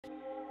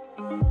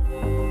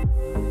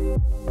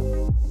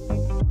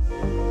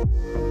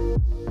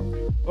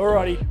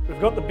Alrighty,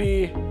 we've got the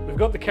beer, we've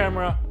got the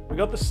camera, we've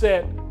got the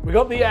set, we've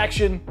got the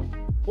action.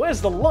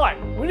 Where's the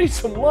light? We need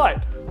some light.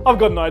 I've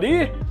got an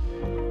idea.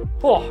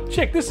 Oh,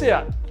 check this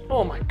out.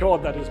 Oh my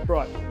God, that is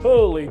bright.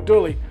 Holy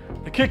dooly.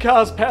 The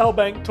KickAss power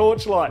bank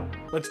torchlight.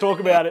 Let's talk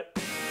about it.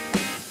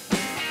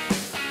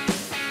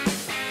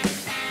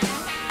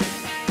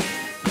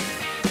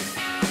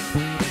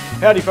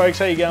 Howdy folks,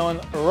 how you going?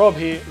 Rob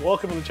here.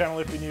 Welcome to the channel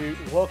if you're new.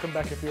 Welcome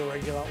back if you're a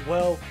regular.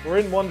 Well, we're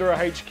in Wanderer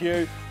HQ.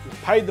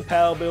 We've paid the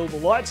power bill. The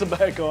lights are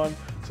back on.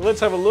 So let's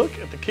have a look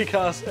at the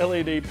KickAss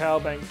LED power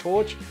bank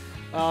torch.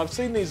 I've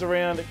seen these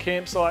around at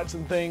campsites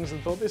and things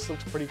and thought this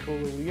looks a pretty cool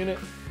little unit.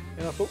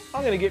 And I thought,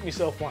 I'm going to get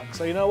myself one.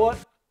 So you know what?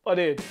 I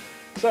did.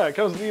 So it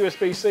comes with the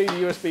USB-C to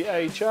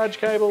USB-A charge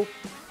cable.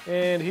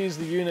 And here's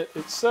the unit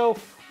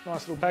itself.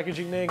 Nice little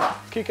packaging there.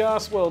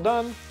 KickAss, well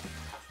done.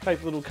 Take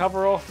the little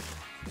cover off.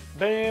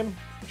 Bam,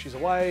 she's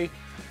away.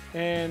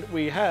 And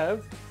we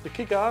have the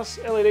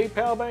KickAss LED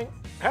power bank,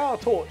 power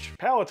torch,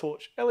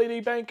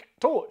 LED bank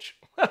torch.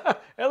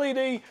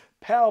 LED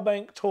power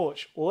bank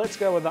torch. Well, let's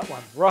go with that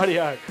one.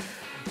 Rightio.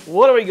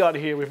 What do we got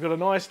here? We've got a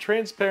nice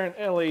transparent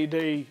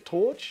LED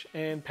torch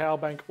and power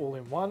bank all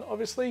in one,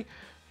 obviously.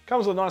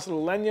 Comes with a nice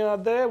little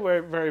lanyard there.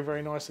 Very,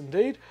 very nice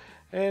indeed.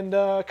 And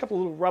a couple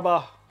of little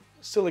rubber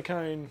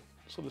silicone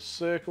sort of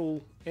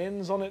circle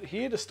ends on it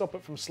here to stop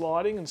it from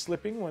sliding and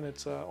slipping when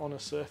it's on a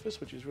surface,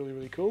 which is really,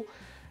 really cool.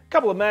 A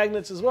couple of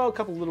magnets as well, a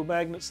couple of little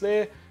magnets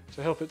there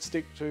to help it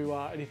stick to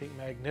anything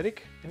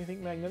magnetic.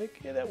 Anything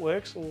magnetic? Yeah, that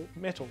works. Or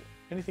metal.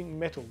 Anything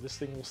metal this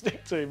thing will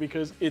stick to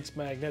because it's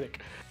magnetic.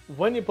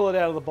 When you pull it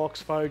out of the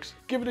box, folks,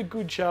 give it a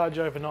good charge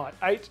overnight.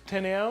 8 to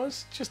 10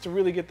 hours just to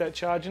really get that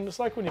charge in. It's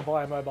like when you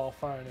buy a mobile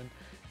phone and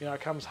it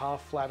comes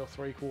half flat or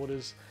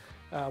 3/4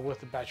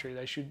 worth of battery.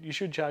 You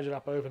should charge it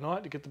up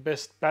overnight to get the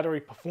best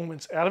battery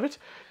performance out of it.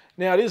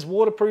 Now it is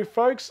waterproof,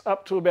 folks,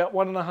 up to about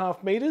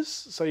 1.5 meters,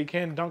 so you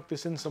can dunk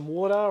this in some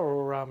water,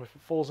 or if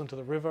it falls into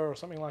the river or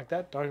something like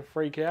that, don't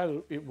freak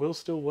out, it will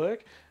still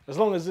work, as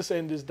long as this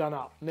end is done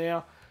up.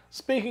 Now,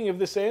 speaking of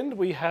this end,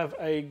 we have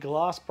a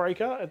glass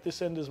breaker at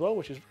this end as well,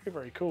 which is very,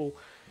 very cool.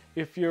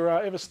 If you're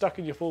ever stuck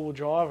in your four-wheel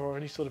drive or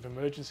any sort of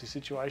emergency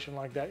situation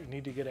like that, you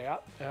need to get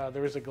out,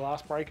 there is a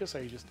glass breaker, so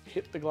you just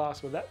hit the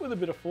glass with that with a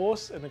bit of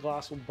force and the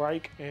glass will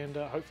break, and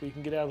hopefully you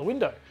can get out of the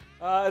window.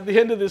 At the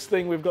end of this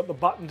thing, we've got the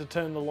button to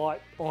turn the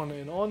light on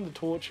and on, the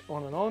torch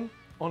on and on,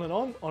 on and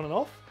on, on and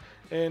off.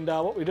 And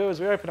what we do is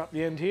we open up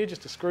the end here,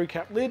 just a screw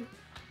cap lid,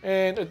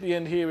 and at the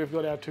end here we've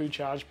got our 2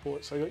 charge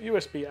ports. So you've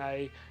got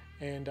USB-A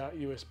and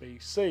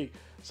USB-C.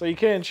 So you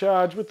can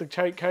charge with the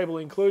cable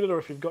included, or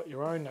if you've got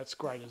your own, that's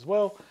great as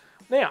well.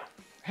 Now,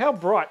 how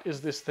bright is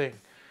this thing?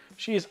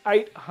 She is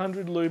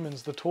 800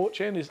 lumens. The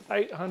torch end is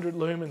 800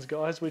 lumens,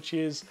 guys, which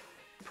is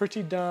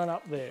pretty darn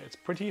up there. It's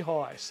pretty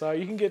high. So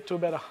you can get to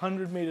about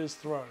 100 meters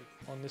throw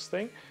on this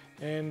thing.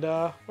 And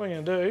what we're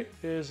going to do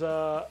is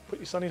put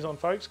your sunnies on,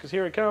 folks, because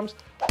here it comes.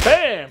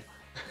 Bam!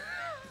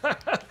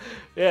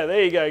 Yeah,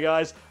 there you go,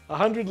 guys.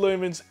 100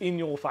 lumens in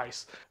your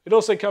face. It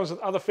also comes with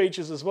other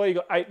features as well. You've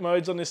got 8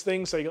 modes on this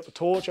thing. So you got the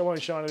torch. I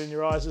won't shine it in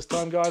your eyes this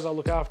time, guys. I'll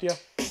look after you.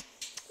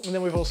 And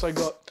then we've also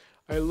got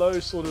a low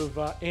sort of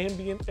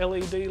ambient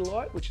LED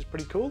light, which is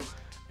pretty cool.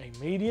 A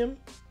medium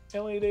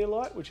LED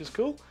light, which is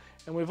cool.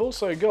 And we've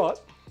also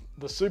got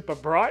the super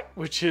bright,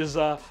 which is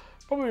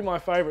probably my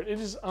favorite. It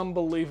is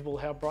unbelievable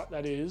how bright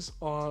that is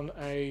on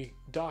a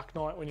dark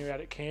night when you're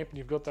out at camp and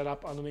you've got that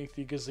up underneath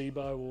your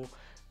gazebo or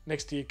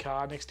next to your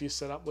car, next to your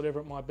setup, whatever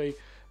it might be.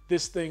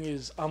 This thing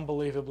is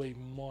unbelievably,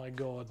 my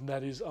God,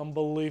 that is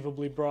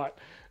unbelievably bright.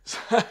 So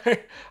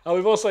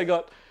we've also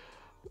got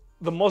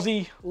the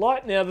mozzie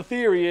light. Now the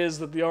theory is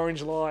that the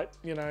orange light,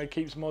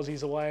 keeps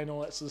mozzies away and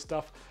all that sort of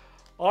stuff.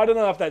 I don't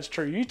know if that's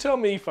true. You tell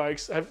me,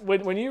 folks,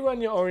 when you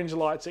run your orange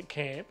lights at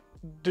camp,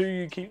 do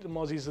you keep the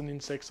mozzies and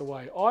insects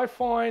away? I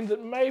find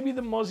that maybe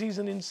the mozzies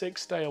and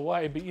insects stay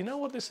away, but you know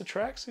what this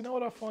attracts? You know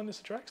what I find this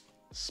attracts?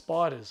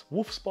 Spiders,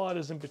 wolf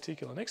spiders in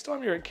particular. Next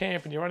time you're at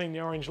camp and you're running the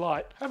orange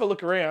light, have a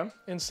look around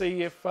and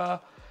see if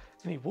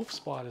any wolf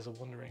spiders are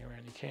wandering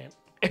around your camp.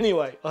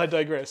 Anyway, I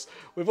digress.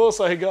 We've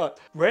also got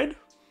red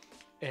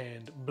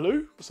and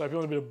blue, so if you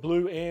want a bit of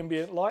blue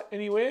ambient light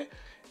anywhere.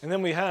 And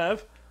then we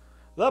have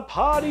the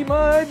party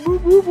mode,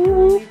 whoop, whoop,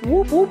 whoop,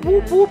 whoop, whoop,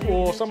 whoop, whoop.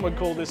 Or some would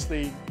call this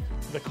the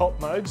cop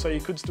mode, so you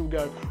could still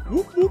go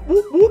whoop, whoop,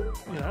 whoop, whoop,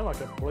 like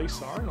a police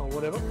siren or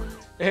whatever.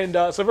 And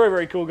so very,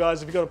 very cool,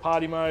 guys. If you've got a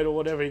party mode or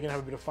whatever, you can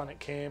have a bit of fun at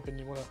camp and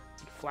you want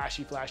a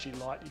flashy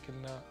light,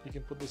 you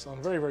can put this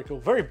on. Very, very cool.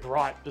 Very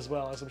bright as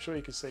well, as I'm sure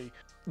you can see.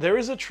 There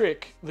is a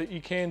trick that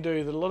you can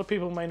do that a lot of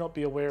people may not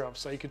be aware of.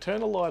 So you can turn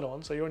the light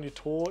on, so you're on your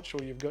torch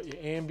or you've got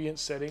your ambient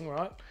setting,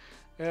 right?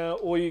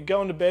 Or you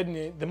go into bed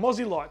and the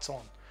mozzie light's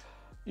on.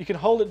 You can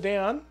hold it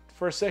down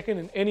for a second,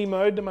 in any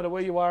mode, no matter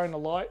where you are in the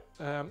light,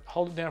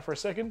 hold it down for a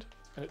second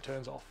and it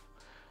turns off.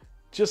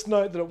 Just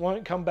note that it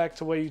won't come back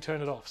to where you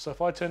turn it off. So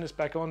if I turn this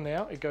back on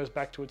now, it goes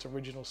back to its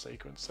original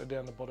sequence. So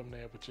down the bottom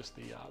there with just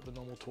the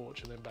normal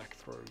torch, and then back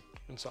through,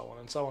 and so on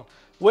and so on.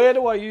 Where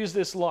do I use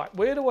this light?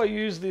 Where do I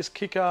use this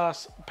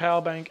KickAss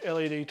power bank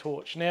LED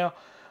torch? Now,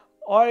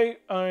 I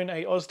own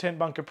a Oz Tent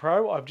Bunker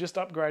Pro. I've just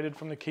upgraded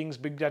from the King's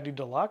Big Daddy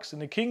Deluxe. In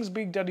the King's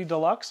Big Daddy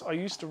Deluxe, I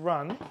used to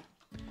run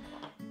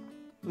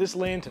this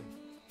lantern.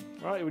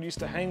 Right, it would used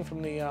to hang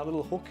from the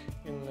little hook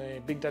in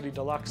the Big Daddy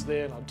Deluxe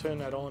there, and I'd turn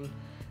that on,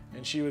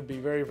 and she would be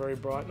very, very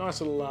bright. Nice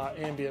little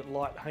ambient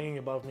light hanging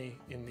above me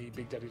in the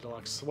Big Daddy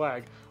Deluxe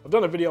swag. I've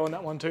done a video on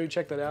that one too.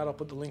 Check that out. I'll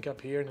put the link up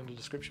here and in the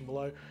description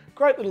below.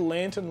 Great little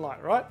lantern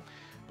light, right?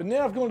 But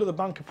now I've gone to the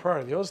Bunker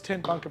Pro, the Oz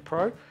Tent Bunker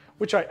Pro,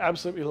 which I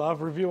absolutely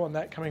love. Review on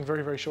that coming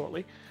very, very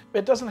shortly.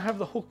 It doesn't have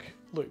the hook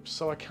loops,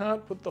 so I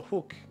can't put the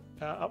hook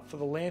up for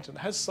the lantern.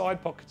 It has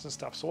side pockets and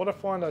stuff. So what I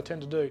find I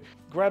tend to do,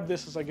 grab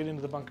this as I get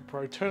into the Bunker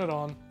Pro, turn it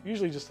on,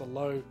 usually just the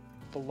low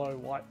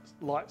white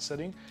light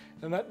setting,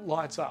 and that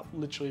lights up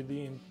literally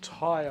the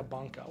entire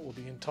bunker or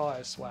the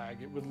entire swag.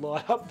 It would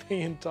light up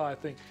the entire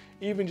thing,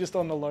 even just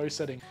on the low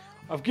setting.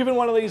 I've given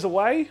one of these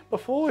away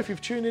before. If you've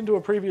tuned into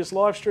a previous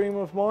live stream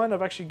of mine,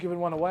 I've actually given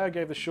one away. I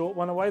gave the short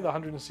one away, the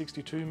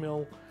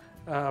 162mm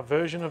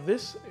version of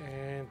this,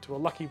 and to a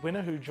lucky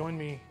winner who joined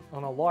me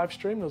on a live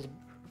stream. There was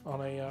on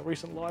a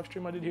recent live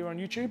stream I did here on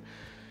YouTube.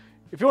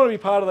 If you want to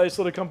be part of those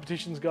sort of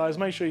competitions, guys,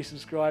 make sure you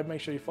subscribe, make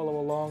sure you follow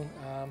along.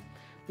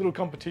 Little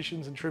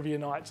competitions and trivia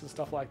nights and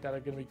stuff like that are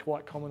going to be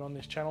quite common on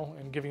this channel,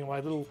 and giving away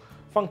little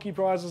funky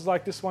prizes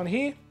like this one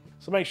here.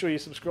 So make sure you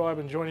subscribe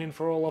and join in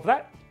for all of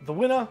that. The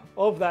winner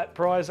of that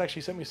prize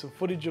actually sent me some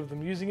footage of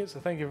them using it, so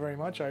thank you very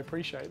much. I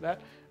appreciate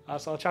that.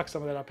 So I'll chuck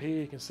some of that up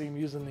here. You can see them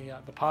using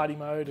the party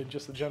mode and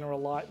just the general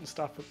light and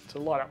stuff to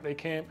light up their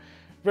camp.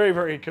 Very,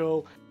 very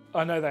cool.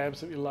 I know they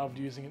absolutely loved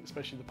using it,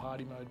 especially the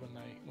party mode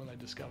when they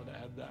discovered it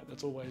had that.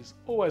 That's always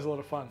a lot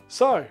of fun.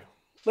 So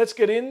let's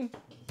get in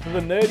to the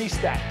nerdy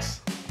stats.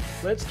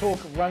 Let's talk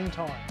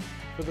runtime.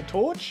 For the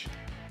torch,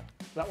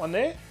 that one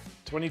there,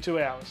 22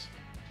 hours.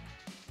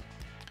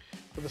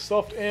 For the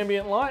soft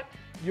ambient light,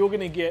 you're going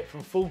to get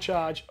from full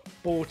charge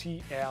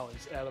 40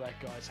 hours out of that,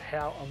 guys.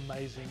 How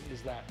amazing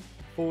is that?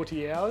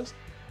 40 hours.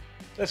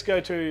 Let's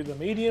go to the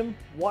medium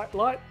white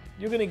light.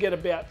 You're going to get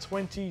about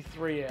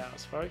 23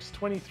 hours, folks.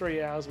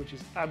 23 hours, which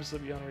is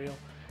absolutely unreal.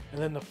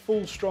 And then the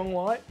full strong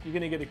light, you're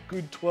going to get a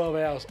good 12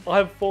 hours.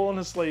 I've fallen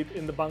asleep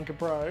in the Bunker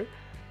Pro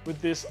with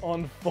this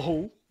on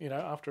full, you know,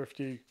 after a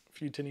few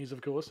tinnies,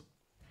 of course,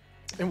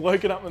 and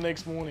woken up the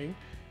next morning.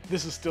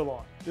 This is still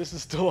on. This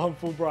is still on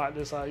full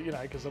brightness, you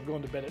know, because I've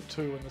gone to bed at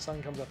 2 and the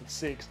sun comes up at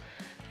 6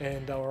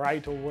 and or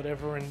 8 or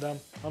whatever, and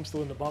I'm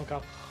still in the bunker.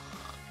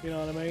 You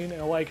know what I mean?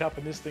 And I wake up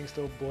and this thing's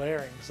still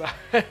blaring. So,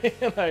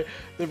 you know,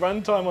 the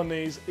runtime on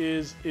these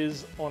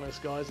is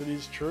honest, guys. It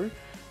is true.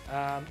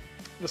 The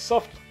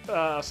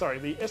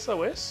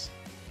S.O.S,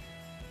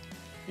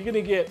 you're going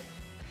to get,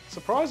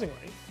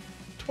 surprisingly,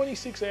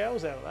 26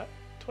 hours out of that.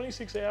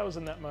 26 hours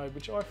in that mode,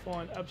 which I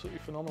find absolutely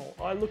phenomenal.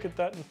 I look at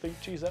that and think,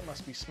 geez, that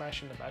must be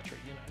smashing the battery,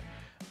 you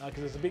know,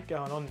 because there's a bit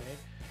going on there.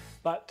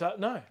 But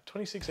no,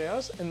 26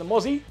 hours. And the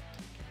mozzie,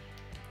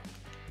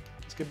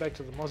 let's get back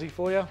to the mozzie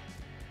for you.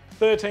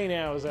 13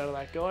 hours out of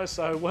that, guys.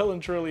 So well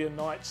and truly a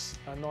night's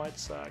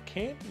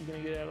camp you're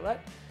going to get out of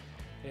that.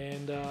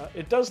 And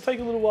it does take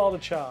a little while to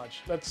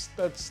charge. That's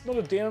not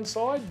a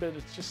downside, but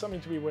it's just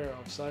something to be aware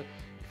of. So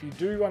if you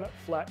do run it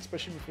flat,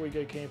 especially before you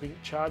go camping,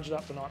 charge it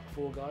up the night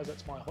before, guys.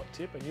 That's my hot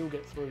tip, and you'll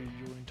get through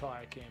your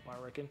entire camp,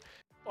 I reckon.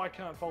 I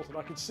can't fault it.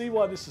 I can see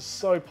why this is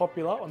so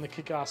popular on the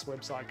KickAss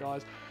website,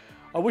 guys.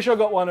 I wish I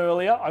got one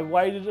earlier. I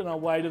waited and I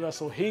waited. I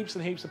saw heaps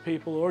and heaps of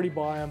people already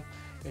buy them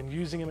and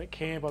using them at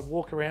camp. I'd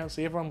walk around,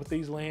 see everyone with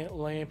these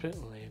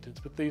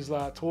lanterns, with these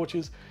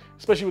torches,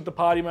 especially with the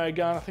party mode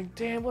going. I think,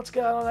 damn, what's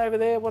going on over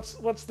there?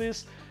 What's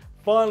this?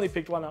 Finally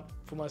picked one up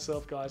for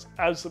myself, guys.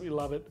 Absolutely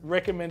love it.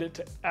 Recommend it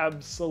to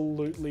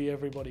absolutely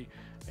everybody.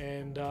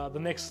 And the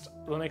next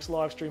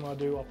live stream I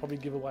do, I'll probably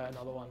give away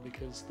another one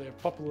because they're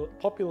a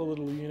popular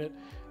little unit,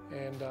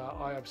 and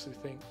I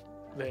absolutely think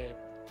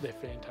they're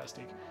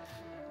fantastic.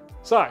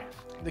 So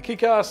the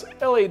KickAss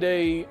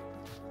LED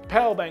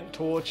power bank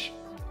torch.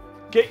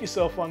 Get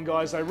yourself one,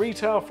 guys. They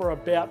retail for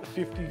about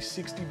 $50,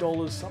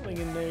 $60, something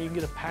in there. You can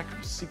get a pack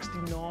for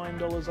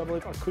 $69, I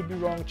believe. I could be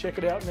wrong. Check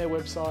it out on their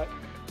website.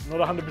 I'm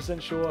not 100%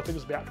 sure. I think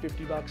it's about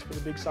 $50 for the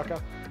big sucker.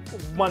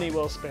 Money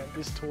well spent.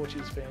 This torch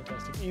is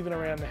fantastic. Even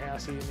around the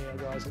house here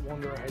now, guys, at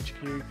Wanderer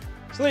HQ.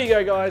 So there you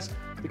go, guys.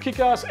 The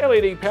KickAss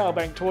LED power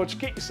bank torch.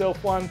 Get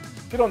yourself one.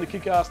 Get on to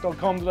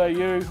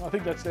kickass.com.au. I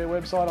think that's their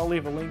website. I'll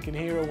leave a link in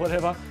here or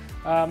whatever.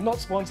 Not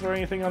sponsored or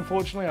anything,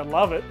 unfortunately. I'd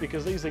love it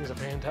because these things are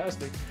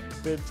fantastic.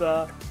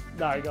 But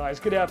no, guys,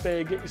 get out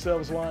there, get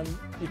yourselves one.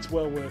 It's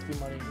well worth your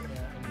money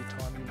and your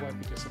time. You won't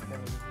be disappointed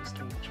in this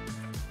torch.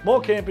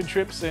 More camping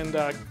trips and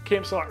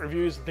campsite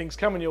reviews and things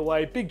coming your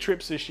way. Big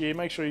trips this year.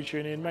 Make sure you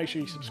tune in. Make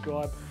sure you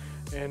subscribe.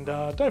 And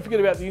don't forget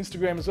about the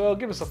Instagram as well.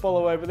 Give us a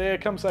follow over there.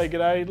 Come say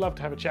g'day. Love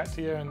to have a chat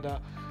to you and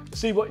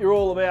see what you're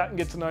all about and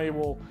get to know you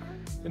all.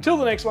 Until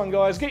the next one,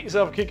 guys, get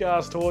yourself a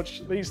kick-ass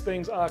torch. These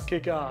things are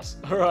kick-ass.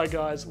 All right,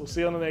 guys, we'll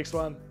see you on the next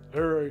one.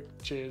 Hooroo.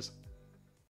 Cheers.